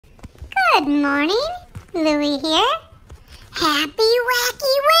Good morning, Louie here. Happy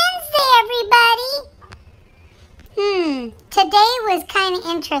Wacky Wednesday, everybody. Today was kind of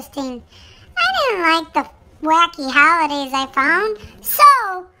interesting. I didn't like the wacky holidays I found, so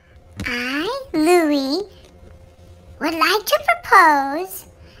I, Louie, would like to propose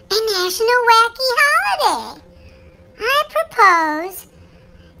a National Wacky Holiday. I propose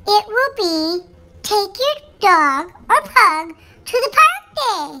it will be take your dog or pug to the park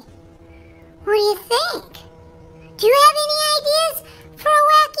day. What do you think? Do you have any ideas for a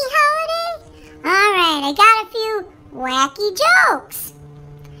wacky holiday? Alright, I got a few wacky jokes.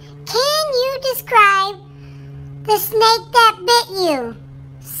 Can you describe the snake that bit you?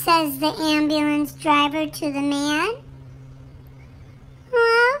 Says the ambulance driver to the man.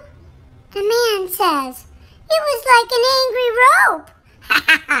 Well, the man says, it was like an angry rope. Ha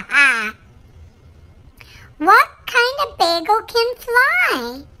ha ha ha. What kind of bagel can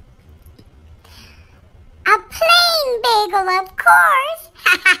fly? A plain bagel, of course.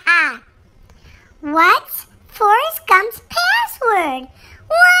 Ha ha ha. What's Forrest Gump's password?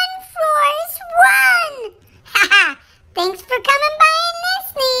 141. Ha ha. Thanks for coming by and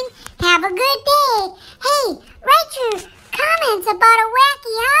listening. Have a good day. Hey, write your comments about a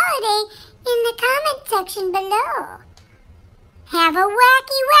wacky holiday in the comment section below. Have a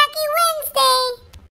wacky, wacky Wednesday.